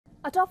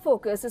Our top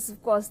focus is,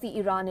 of course, the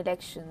Iran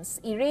elections.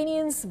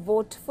 Iranians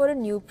vote for a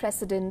new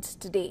president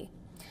today.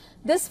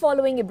 This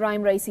following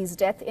Ebrahim Raisi's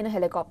death in a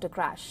helicopter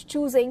crash,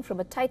 choosing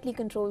from a tightly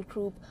controlled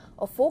group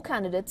of 4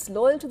 candidates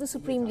loyal to the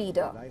supreme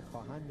leader.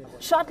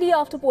 Shortly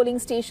after polling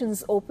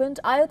stations opened,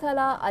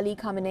 Ayatollah Ali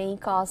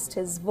Khamenei cast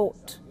his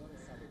vote.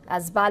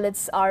 As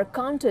ballots are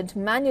counted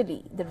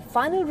manually, the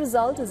final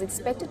result is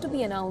expected to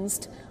be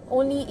announced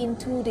only in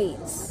 2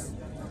 days.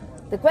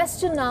 The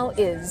question now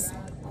is,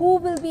 who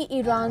will be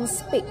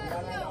Iran's pick?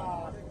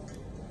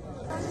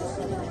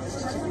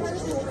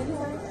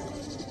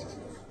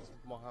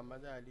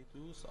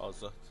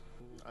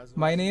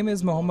 My name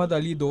is Mohammad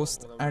Ali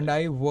Dost and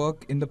I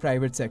work in the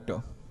private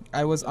sector.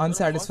 I was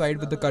unsatisfied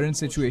with the current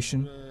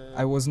situation.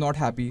 I was not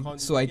happy,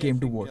 so I came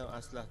to vote.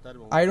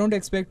 I don't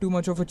expect too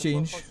much of a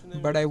change,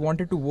 but I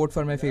wanted to vote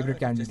for my favorite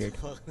candidate.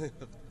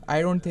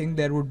 I don't think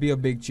there would be a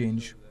big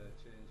change.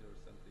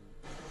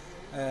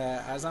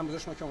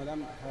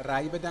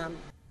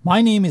 My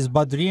name is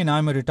Badri and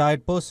I'm a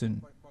retired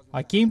person.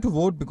 I came to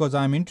vote because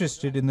I'm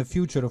interested in the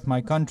future of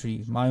my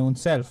country, my own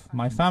self,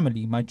 my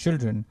family, my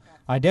children.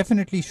 I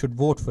definitely should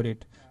vote for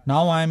it.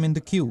 Now I am in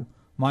the queue.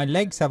 My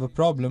legs have a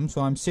problem,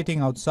 so I'm sitting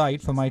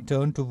outside for my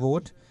turn to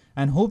vote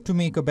and hope to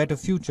make a better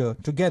future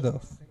together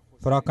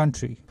for our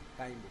country.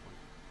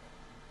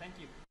 Thank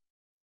you.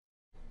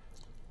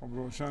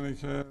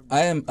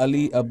 I am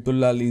Ali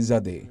Abdullah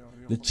Zadeh,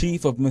 the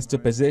chief of Mr.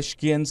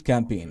 Pezeshkian's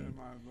campaign.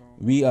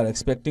 We are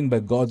expecting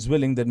by God's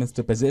willing that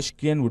Mr.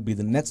 Pezeshkian would be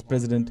the next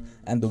president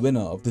and the winner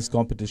of this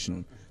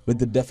competition with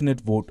the definite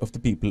vote of the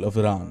people of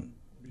Iran.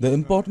 The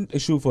important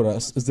issue for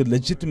us is the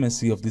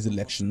legitimacy of these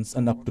elections,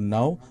 and up to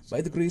now, by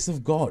the grace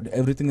of God,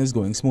 everything is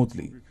going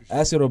smoothly.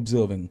 As you're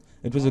observing,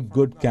 it was a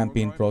good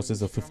campaign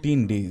process of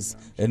 15 days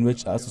in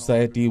which our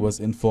society was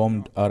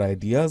informed our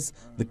ideas,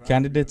 the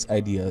candidates'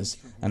 ideas,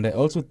 and I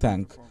also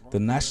thank the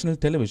national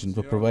television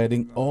for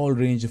providing all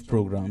range of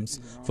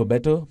programs for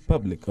better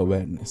public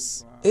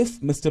awareness.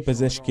 If Mr.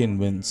 Pezeshkian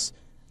wins,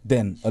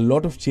 then a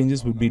lot of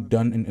changes will be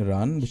done in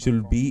Iran which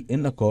will be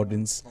in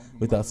accordance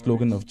with our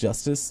slogan of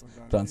justice,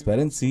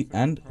 transparency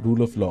and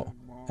rule of law.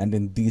 And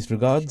in these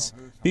regards,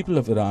 people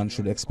of Iran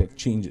should expect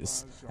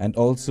changes and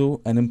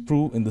also an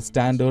improve in the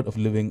standard of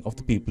living of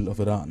the people of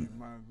Iran.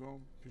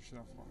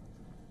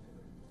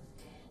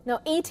 Now,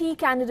 80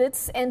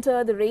 candidates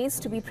enter the race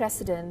to be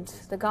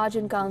president. The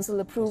Guardian Council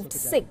approved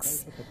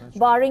 6,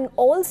 barring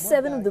all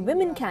 7 of the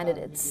women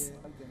candidates.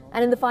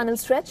 And in the final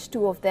stretch,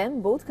 2 of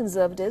them, both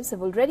conservatives,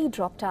 have already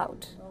dropped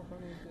out.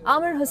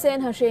 Amir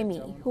Hossain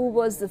Hashemi, who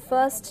was the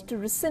first to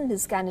rescind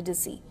his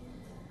candidacy.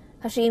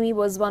 Hashemi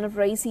was one of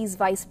Raisi's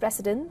vice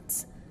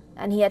presidents,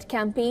 and he had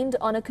campaigned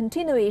on a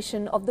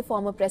continuation of the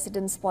former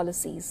president's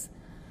policies.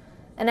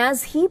 And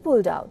as he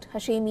pulled out,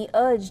 Hashemi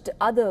urged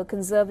other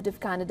conservative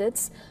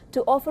candidates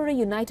to offer a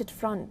united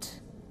front.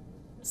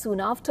 Soon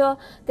after,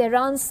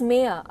 Tehran's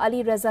mayor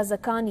Ali Reza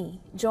Zaghani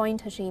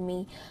joined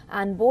Hashemi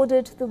and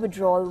boarded the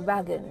withdrawal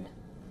wagon.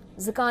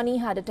 Zaghani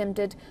had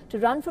attempted to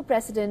run for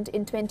president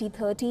in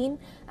 2013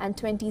 and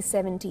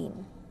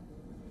 2017.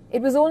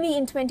 It was only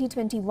in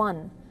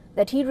 2021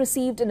 that he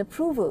received an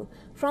approval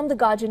from the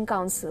Guardian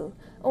Council,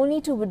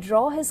 only to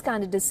withdraw his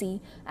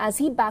candidacy as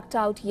he backed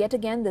out yet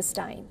again this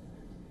time.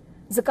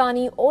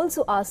 Zaghani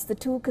also asked the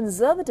 2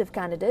 conservative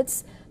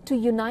candidates to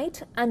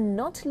unite and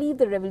not leave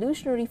the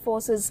revolutionary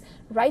force's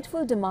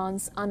rightful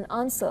demands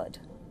unanswered.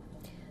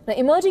 Now,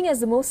 emerging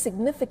as the most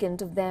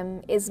significant of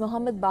them is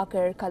Mohammad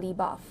Bakir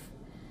Kalibaf.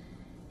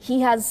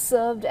 He has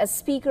served as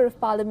Speaker of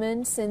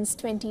Parliament since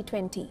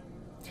 2020.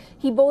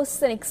 He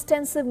boasts an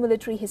extensive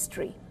military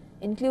history,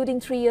 including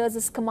 3 years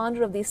as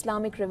commander of the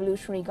Islamic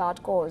Revolutionary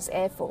Guard Corps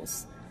Air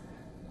Force.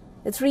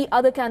 The 3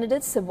 other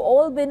candidates have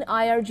all been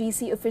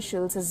IRGC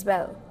officials as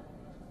well.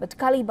 But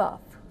Kalibaf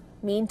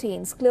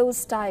maintains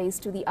close ties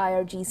to the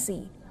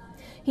IRGC.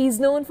 He is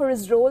known for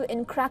his role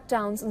in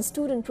crackdowns on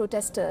student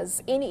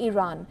protesters in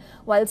Iran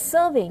while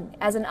serving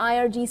as an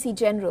IRGC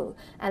general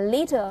and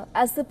later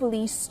as the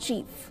police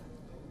chief.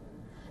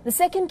 The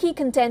second key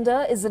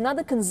contender is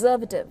another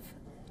conservative,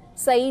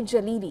 Saeed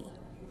Jalili.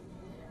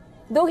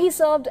 Though he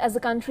served as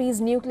the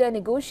country's nuclear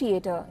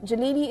negotiator,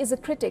 Jalili is a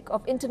critic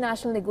of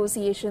international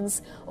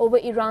negotiations over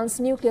Iran's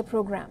nuclear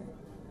program.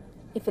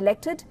 If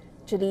elected,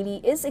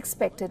 Jalili is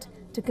expected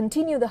to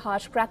continue the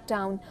harsh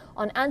crackdown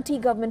on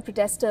anti-government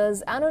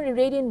protesters and on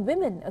Iranian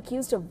women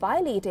accused of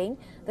violating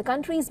the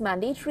country's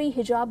mandatory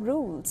hijab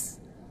rules.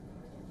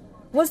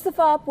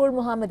 Mustafa Pur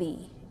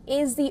Mohammadi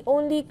is the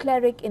only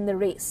cleric in the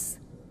race.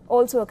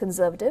 Also a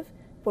conservative,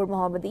 Pur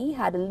Mohammadi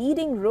had a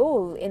leading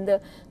role in the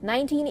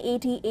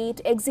 1988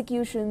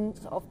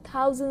 executions of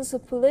thousands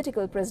of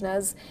political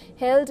prisoners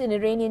held in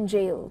Iranian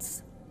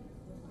jails.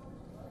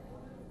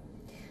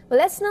 Well,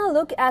 let's now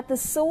look at the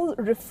sole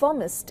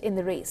reformist in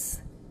the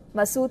race,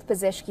 Masoud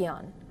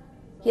Pezeshkian.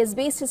 He has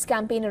based his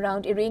campaign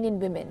around Iranian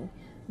women,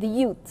 the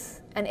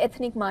youth and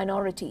ethnic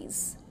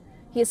minorities.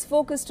 He has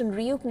focused on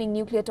reopening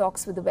nuclear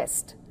talks with the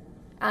West.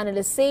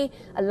 Analysts say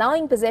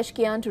allowing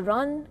Pezeshkian to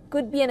run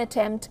could be an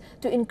attempt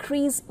to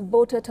increase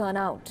voter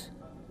turnout.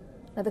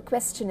 Now the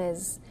question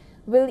is,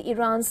 Will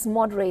Iran's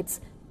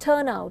moderates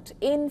turn out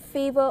in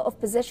favor of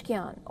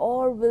Pezeshkian,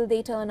 or will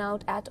they turn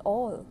out at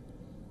all?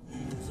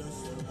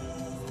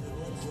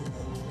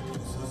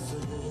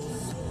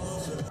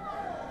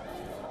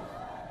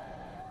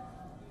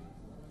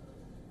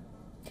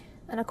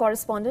 And our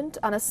correspondent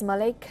Anas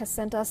Malik has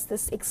sent us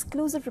this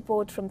exclusive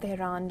report from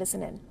Tehran.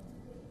 Listen in.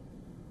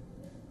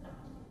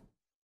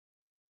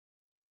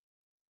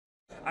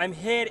 I'm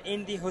here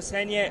in the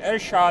Hosseiniya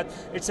Irshad.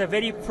 It's a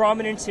very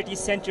prominent city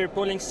center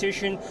polling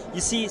station.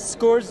 You see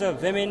scores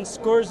of women,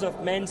 scores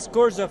of men,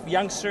 scores of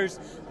youngsters.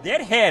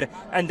 They're here,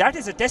 and that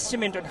is a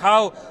testament on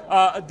how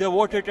the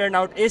voter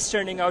turnout is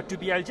turning out to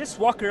be. I'll just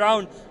walk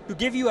around to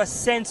give you a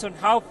sense on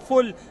how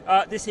full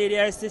this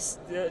area is.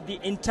 The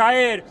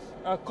entire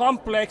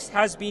complex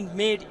has been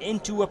made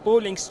into a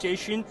polling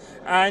station,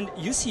 and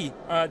you see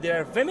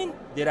there are women,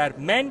 there are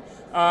men,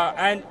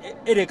 and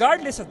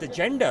regardless of the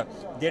gender,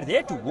 they're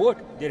there to vote.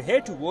 They're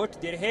here to vote.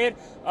 They're here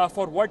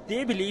for what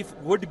they believe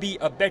would be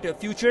a better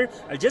future.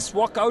 I'll just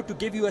walk out to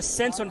give you a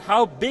sense on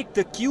how big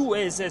the queue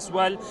is as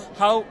well,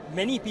 how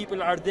many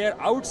people are there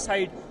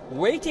outside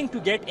waiting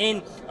to get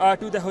in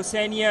to the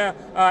Hosseiniya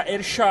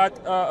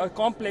Irshad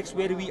complex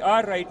where we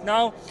are right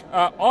now.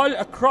 All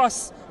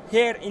across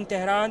here in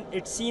Tehran,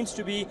 it seems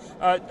to be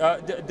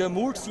the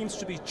mood seems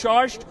to be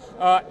charged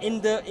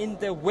in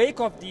the wake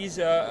of these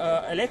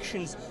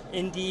elections,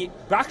 in the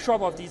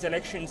backdrop of these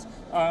elections.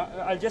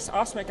 I'll just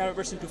ask my camera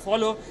person to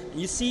follow.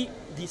 You see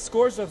the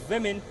scores of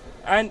women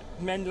and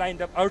men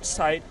lined up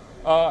outside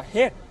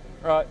here.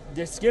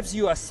 This gives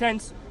you a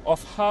sense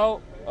of how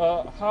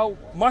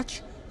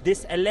much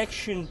this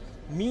election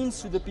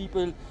means to the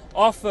people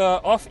of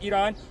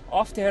Iran,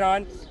 of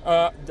Tehran.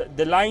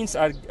 The lines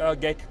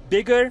get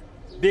bigger,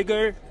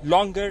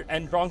 longer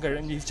and longer,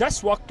 and we've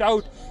just walked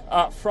out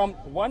from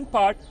one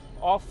part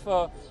of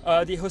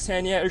the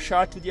Hosseiniya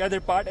Irshad to the other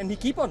part, and we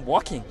keep on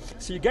walking.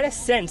 So you get a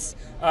sense,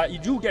 you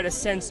do get a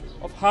sense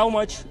of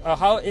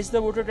how is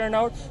the voter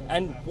turnout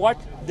and what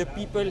the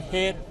people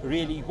here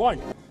really want.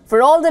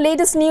 For all the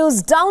latest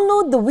news,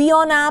 download the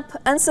WION app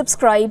and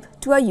subscribe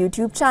to our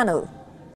YouTube channel.